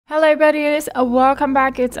Hello buddies, welcome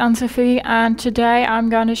back. It's Anne-Sophie, and today I'm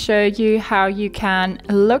going to show you how you can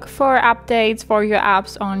look for updates for your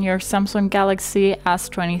apps on your Samsung Galaxy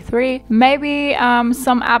S23. Maybe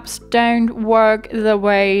some apps don't work the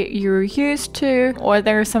way you're used to, or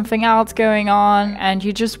there's something else going on and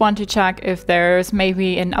you just want to check if there's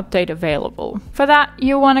maybe an update available. For that,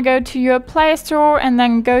 you want to go to your Play Store and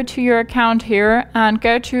then go to your account here and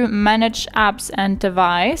go to Manage Apps and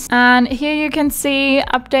Device. And here you can see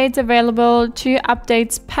updates available, 2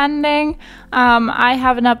 updates pending. I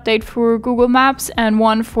have an update for Google Maps and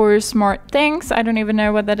one for Smart Things. I don't even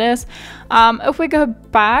know what that is. If we go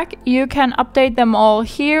back, you can update them all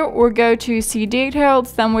here or go to see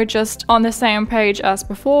details, then we're just on the same page as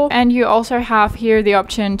before. And you also have here the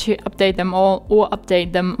option to update them all or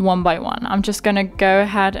update them one by one. I'm just gonna go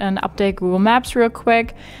ahead and update Google Maps real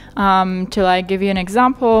quick to give you an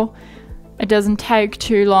example. It doesn't take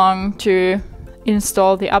too long to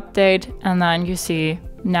install the update, and then you see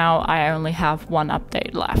now I only have 1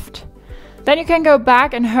 update left. Then you can go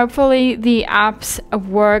back and hopefully the apps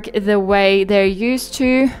work the way they're used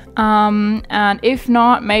to, and if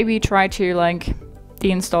not, maybe try to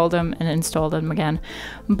deinstall them and install them again.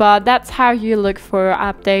 But that's how you look for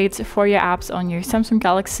updates for your apps on your Samsung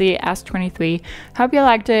Galaxy S23. Hope you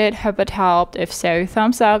liked it, hope it helped. If so,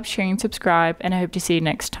 thumbs up, share and subscribe, and I hope to see you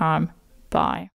next time. Bye.